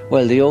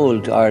 Well, the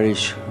old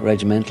Irish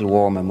regimental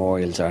war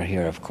memorials are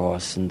here, of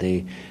course, and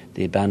the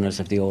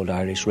banners of the old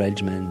Irish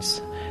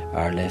regiments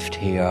are left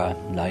here,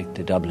 like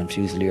the Dublin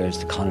Fusiliers,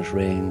 the Connaught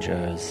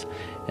Rangers,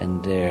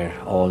 and they're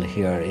all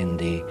here in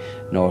the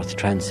north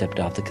transept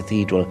of the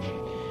cathedral.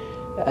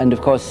 And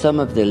of course some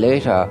of the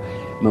later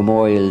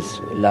memorials,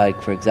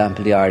 like for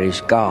example the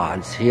Irish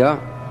Guards here,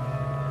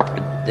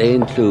 they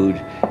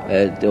include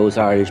those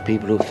Irish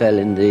people who fell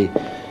in the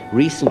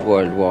recent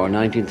World War,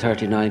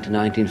 1939 to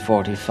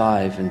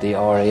 1945, in the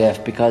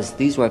RAF, because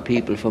these were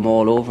people from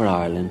all over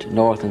Ireland,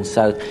 north and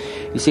south.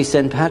 You see,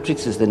 St.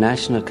 Patrick's is the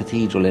national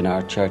cathedral in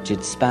our church.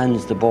 It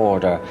spans the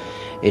border.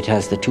 It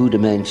has the two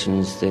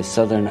dimensions, the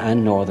southern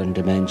and northern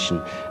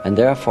dimension, and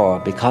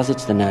therefore, because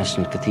it's the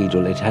national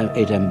cathedral,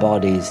 it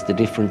embodies the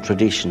different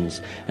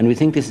traditions. And we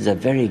think this is a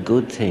very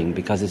good thing,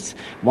 because it's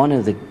one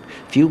of the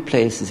few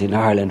places in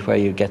Ireland where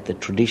you get the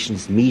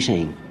traditions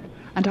meeting.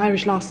 And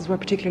Irish losses were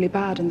particularly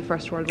bad in the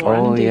First World War. Oh,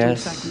 and indeed yes, in the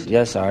Second.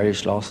 yes,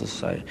 Irish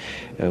losses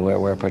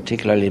were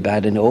particularly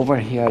bad. And over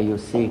here you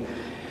see,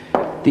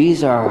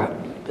 these are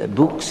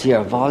books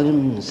here,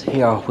 volumes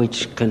here,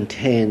 which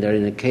contain, they're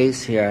in a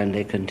case here, and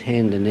they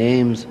contain the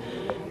names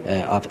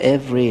of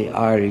every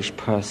Irish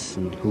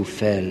person who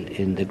fell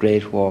in the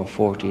Great War,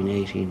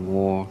 14-18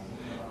 War.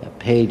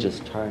 Pages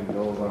turned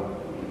over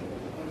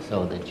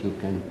so that you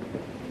can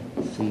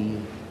see.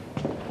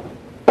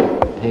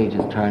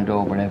 Pages turned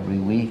over every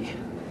week.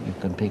 You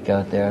can pick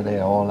out there, they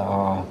all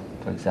are,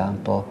 for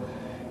example,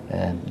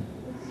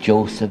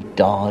 Joseph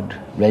Dodd,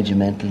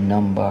 regimental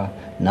number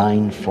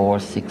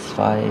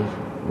 9465,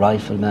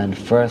 rifleman,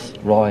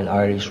 1st Royal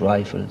Irish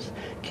Rifles,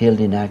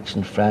 killed in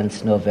action,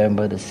 France,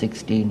 November the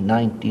 16th,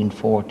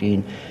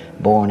 1914,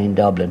 born in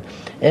Dublin.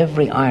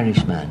 Every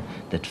Irishman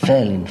that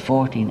fell in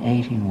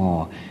 14-18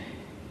 War,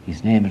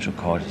 his name is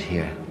recorded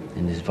here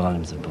in these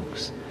volumes of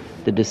books.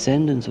 The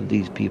descendants of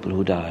these people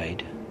who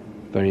died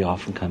very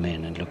often come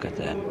in and look at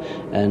them,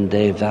 and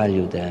they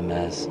value them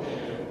as,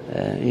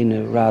 in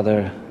a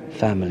rather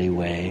family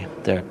way,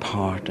 they're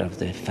part of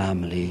the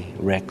family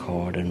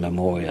record and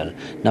memorial,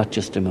 not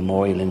just a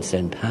memorial in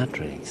St.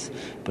 Patrick's,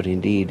 but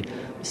indeed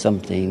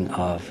something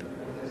of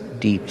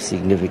deep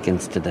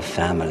significance to the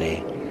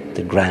family.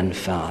 The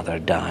grandfather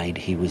died,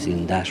 he was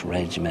in that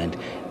regiment.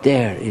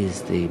 There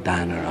is the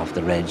banner of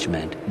the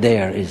regiment.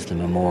 There is the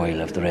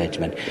memorial of the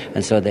regiment.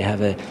 And so they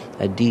have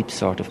a deep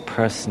sort of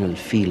personal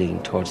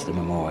feeling towards the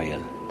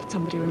memorial. That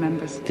somebody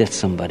remembers. That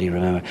somebody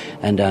remembers.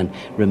 And on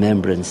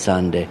Remembrance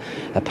Sunday,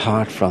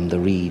 apart from the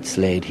wreaths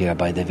laid here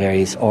by the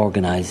various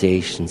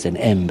organisations and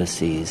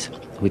embassies,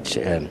 which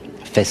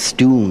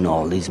festoon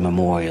all these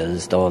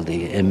memorials, all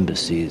the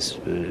embassies,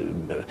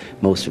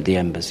 most of the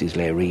embassies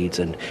lay wreaths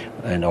and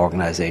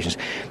organisations.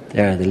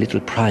 There are the little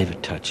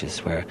private touches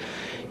where,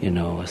 you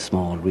know, a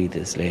small wreath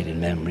is laid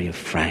in memory of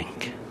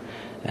Frank,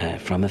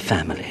 from a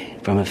family,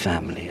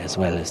 as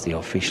well as the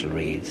official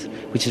wreaths,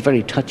 which is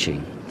very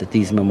touching that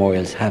these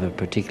memorials have a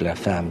particular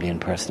family and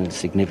personal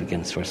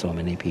significance for so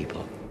many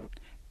people.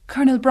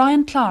 Colonel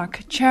Brian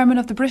Clark, Chairman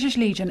of the British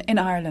Legion in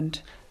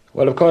Ireland.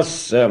 Well, of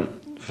course,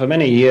 for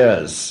many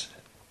years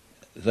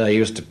there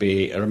used to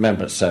be a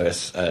remembrance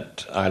service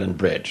at Island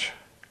Bridge.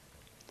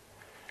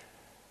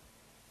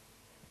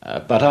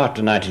 But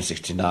after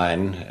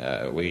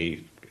 1969,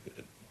 we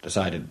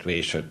decided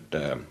we should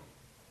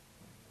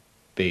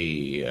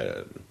be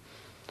a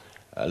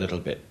little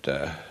bit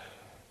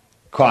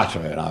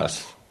quieter in our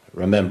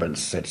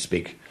remembrance, so to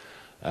speak.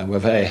 And we're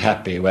very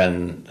happy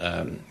when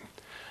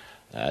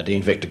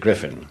Dean Victor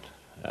Griffin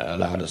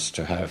allowed us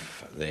to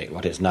have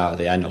what is now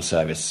the annual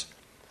service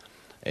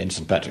in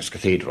St. Patrick's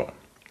Cathedral.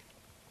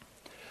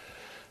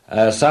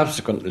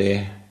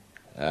 Subsequently,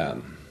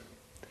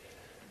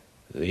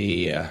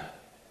 the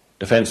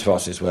Defence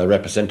Forces were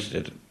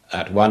represented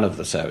at one of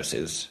the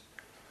services,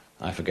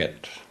 I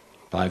forget,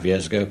 5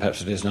 years ago,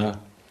 perhaps it is now,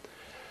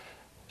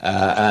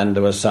 and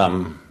there was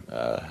some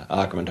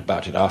argument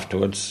about it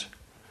afterwards.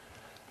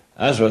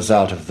 As a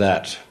result of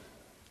that,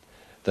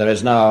 there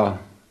is now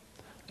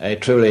a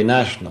truly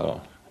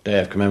national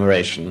day of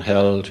commemoration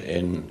held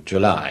in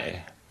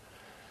July,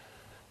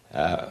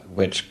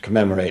 which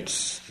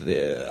commemorates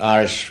the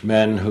Irish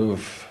men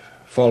who've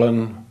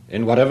fallen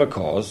in whatever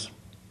cause.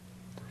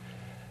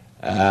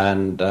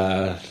 And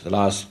the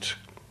last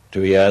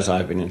 2 years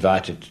I've been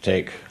invited to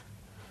take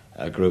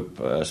a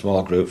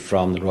small group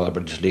from the Royal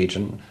British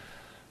Legion.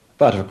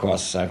 But of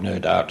course I've no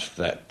doubt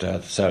that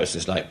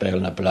services like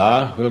Béal na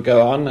Bláth will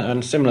go on,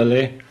 and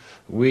similarly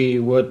we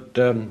would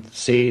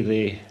see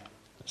the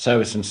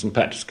service in St.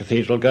 Patrick's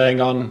Cathedral going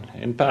on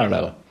in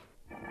parallel.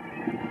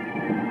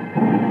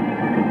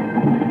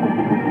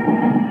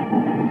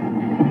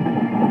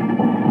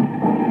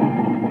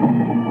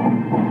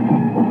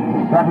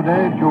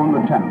 Saturday, June the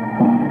 10th,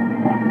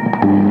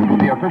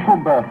 the official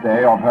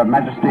birthday of Her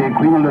Majesty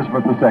Queen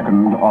Elizabeth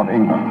II of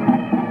England.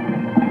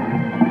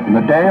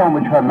 The day on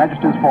which Her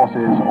Majesty's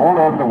forces all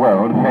over the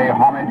world pay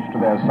homage to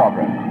their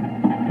sovereign.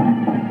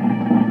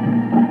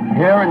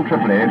 Here in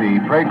Tripoli, the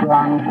parade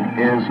ground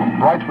is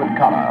bright with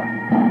colour.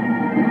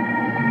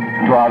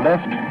 To our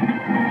left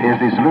is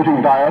the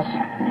saluting dais,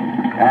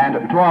 and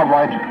to our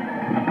right,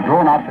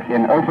 drawn up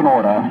in open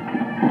order,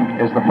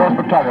 is the 1st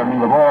Battalion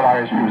of the Royal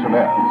Irish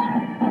Fusiliers.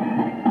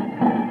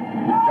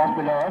 Just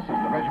below us is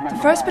the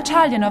regiment... The 1st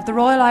Battalion of the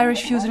Royal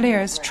Irish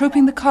Fusiliers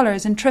trooping the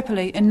colours in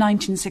Tripoli in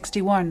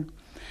 1961.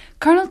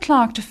 Colonel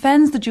Clark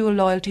defends the dual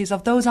loyalties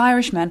of those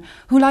Irishmen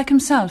who, like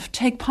himself,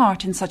 take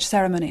part in such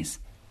ceremonies.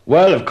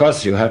 Well, of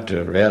course, you have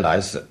to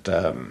realise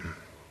that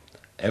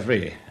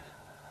every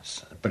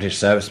British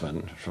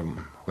serviceman, from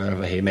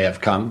wherever he may have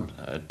come,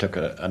 took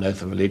an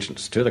oath of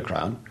allegiance to the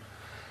Crown.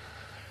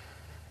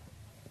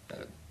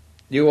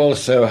 You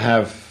also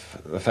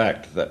have the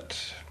fact that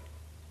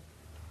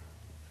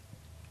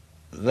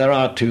there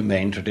are two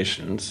main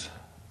traditions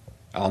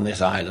on this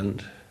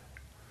island,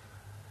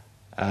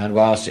 and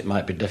whilst it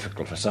might be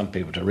difficult for some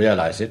people to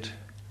realise it,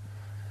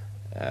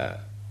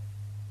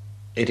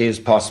 it is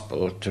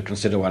possible to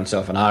consider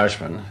oneself an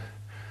Irishman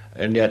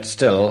and yet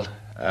still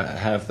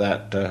have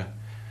that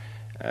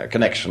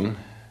connection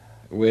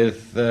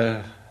with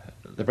the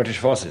British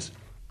forces.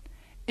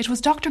 It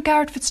was Dr.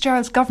 Garrett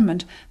Fitzgerald's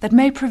government that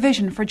made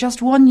provision for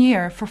just 1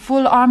 year for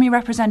full army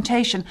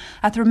representation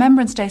at the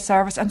Remembrance Day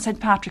service and St.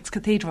 Patrick's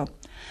Cathedral.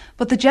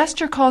 But the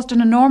gesture caused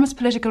an enormous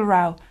political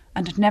row,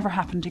 and it never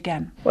happened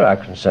again. Well, our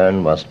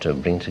concern was to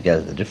bring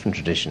together the different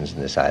traditions in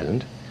this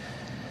island.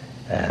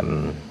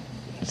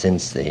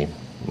 Since the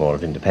War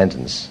of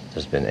Independence,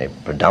 there's been a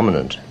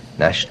predominant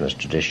nationalist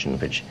tradition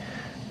which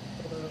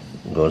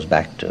goes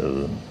back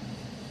to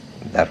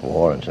that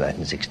war into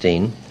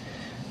 1916.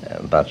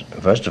 But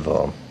first of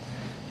all,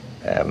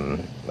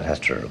 one has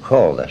to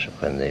recall that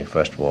when the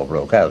First War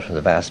broke out,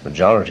 the vast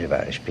majority of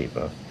Irish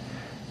people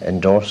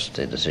endorsed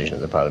the decision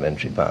of the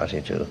Parliamentary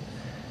Party to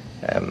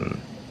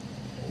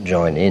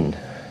join in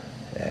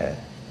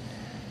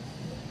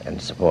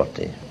and support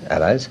the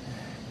Allies,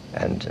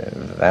 and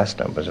vast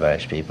numbers of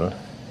Irish people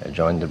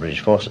joined the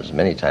British forces,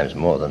 many times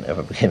more than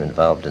ever became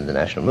involved in the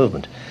national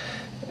movement.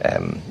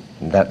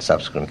 That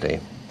subsequently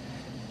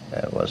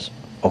was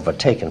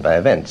overtaken by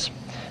events.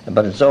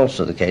 But it's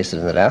also the case that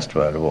in the last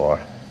World War,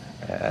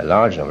 a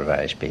large number of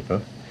Irish people,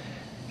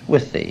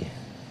 with the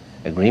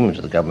agreement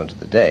of the government of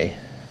the day,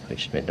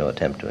 which made no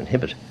attempt to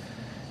inhibit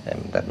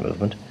that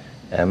movement,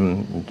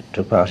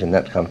 took part in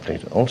that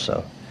conflict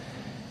also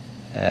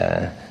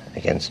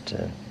against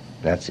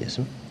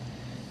Nazism.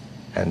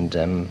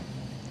 And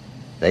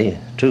they,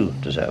 too,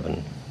 deserve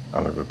an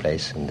honourable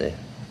place in the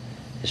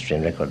history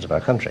and records of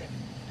our country.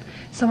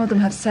 Some of them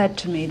have said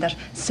to me that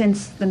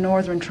since the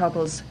Northern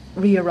Troubles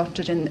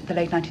re-erupted in the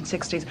late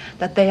 1960s,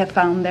 that they have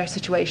found their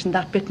situation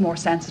that bit more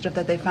sensitive,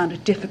 that they found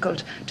it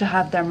difficult to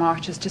have their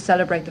marches to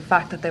celebrate the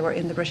fact that they were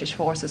in the British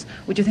forces.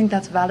 Would you think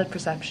that's a valid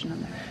perception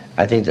on there?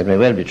 I think that may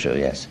well be true,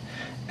 yes.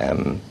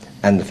 And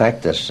the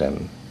fact that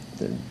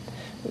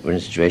we're in a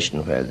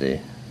situation where the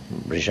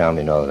British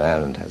Army in Northern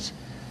Ireland has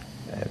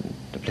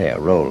to play a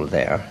role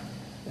there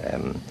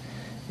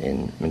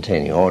in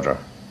maintaining order,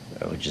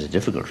 which is a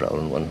difficult role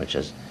and one which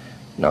has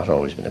not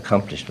always been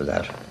accomplished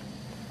without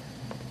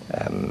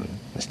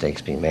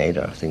mistakes being made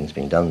or things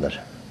being done that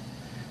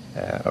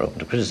are open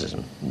to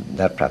criticism.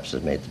 That perhaps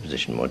has made the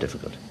position more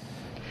difficult.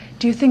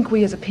 Do you think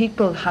we as a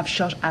people have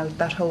shut out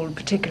that whole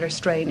particular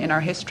strain in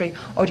our history,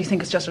 or do you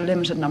think it's just a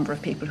limited number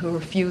of people who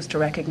refuse to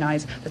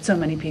recognise that so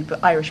many people,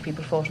 Irish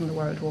people, fought in the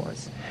World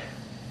Wars?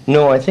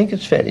 No, I think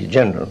it's fairly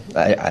general.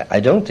 I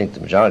don't think the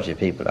majority of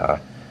people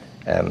are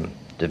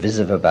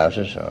divisive about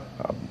it or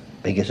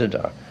bigoted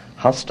or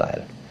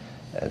hostile.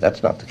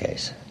 That's not the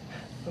case.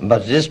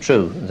 But it is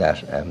true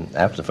that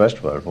after the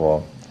First World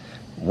War,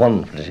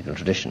 one political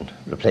tradition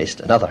replaced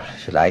another,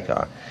 if you like,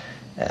 or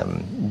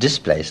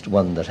displaced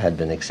one that had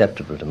been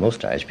acceptable to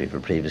most Irish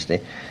people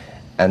previously,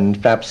 and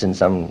perhaps in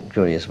some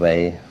curious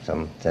way,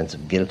 some sense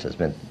of guilt has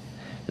meant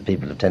that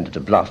people have tended to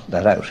blot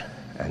that out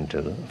and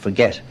to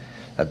forget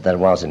that there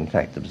was in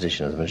fact the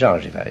position of the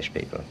majority of Irish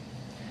people.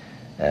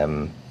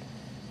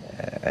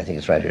 I think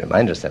it's right to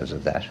remind ourselves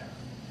of that,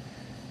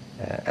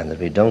 and that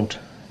we don't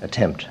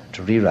attempt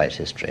to rewrite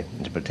history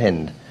and to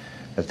pretend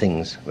that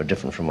things were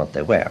different from what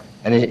they were.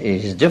 And it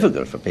is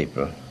difficult for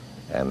people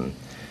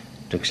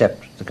to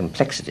accept the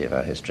complexity of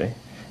our history.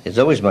 It's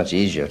always much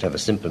easier to have a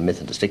simple myth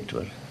and to stick to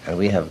it. And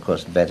we have, of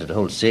course, invented a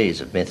whole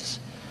series of myths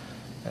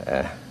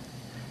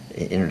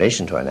in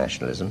relation to our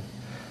nationalism.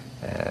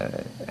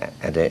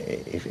 And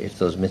if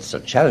those myths are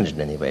challenged in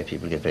any way,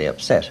 people get very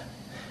upset.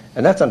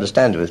 And that's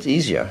understandable. It's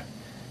easier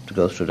to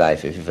go through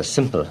life if you have a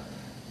simple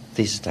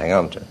thesis to hang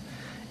on to.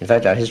 In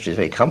fact, our history is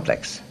very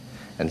complex,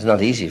 and it's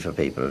not easy for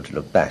people to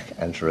look back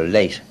and to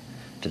relate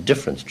to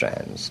different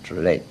strands, to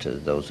relate to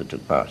those who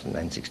took part in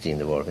 1916,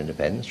 the War of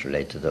Independence, to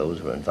relate to those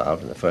who were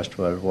involved in the First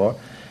World War,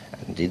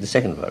 and indeed the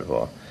Second World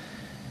War,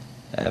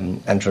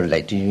 and to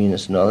relate to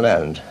Unionists in Northern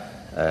Ireland.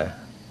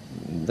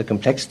 The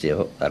complexity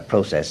of that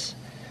process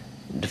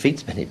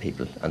defeats many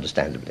people,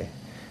 understandably,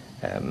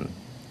 and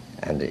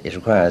it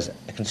requires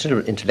a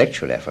considerable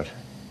intellectual effort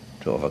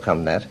to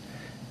overcome that,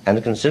 and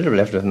a considerable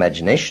effort of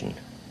imagination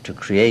to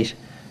create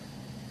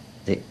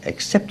the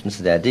acceptance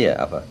of the idea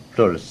of a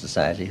pluralist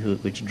society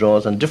which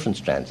draws on different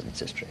strands in its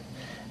history.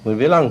 It will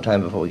be a long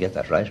time before we get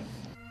that right.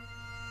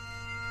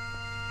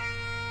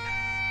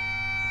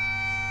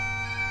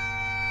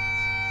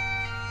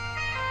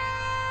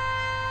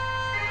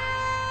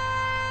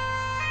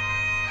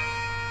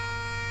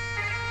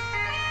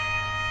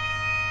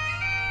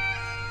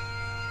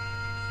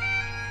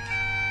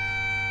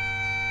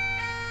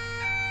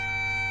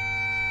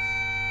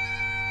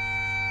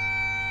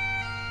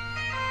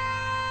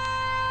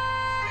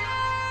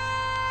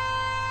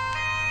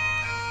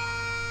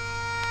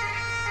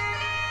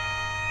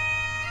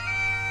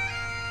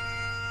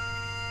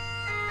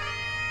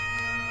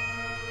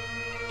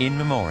 In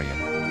Memoriam,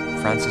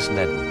 Francis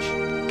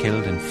Ledwidge,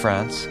 killed in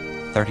France,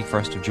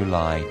 31st of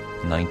July,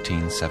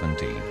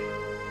 1917.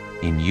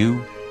 In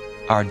you,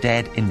 our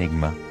dead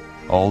enigma,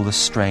 all the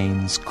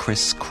strains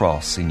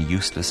criss-cross in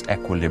useless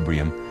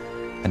equilibrium,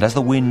 and as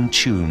the wind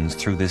tunes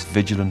through this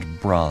vigilant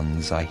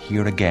bronze, I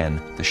hear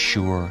again the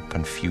sure,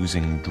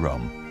 confusing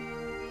drum.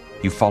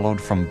 You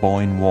followed from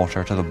Boyne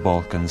Water to the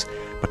Balkans,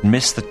 but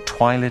missed the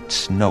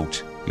twilit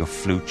note your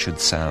flute should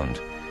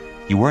sound.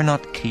 You were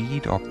not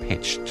keyed or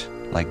pitched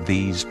like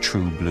these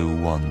true blue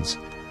ones,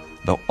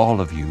 though all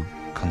of you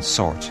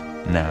consort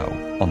now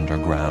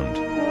underground.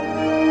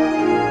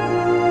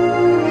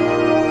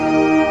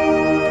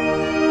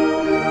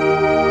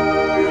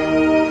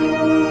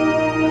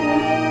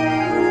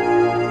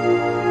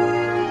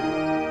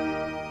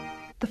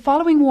 The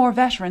following war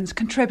veterans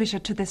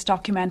contributed to this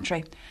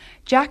documentary: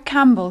 Jack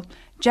Campbell,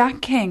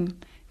 Jack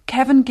King,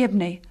 Kevin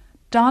Gibney,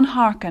 Don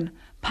Harkin,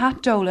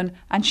 Pat Dolan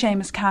and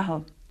Seamus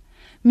Cahill.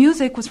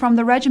 Music was from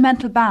the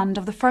regimental band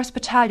of the 1st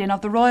Battalion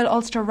of the Royal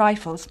Ulster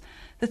Rifles,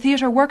 the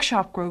Theatre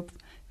Workshop Group,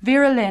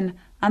 Vera Lynn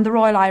and the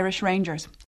Royal Irish Rangers.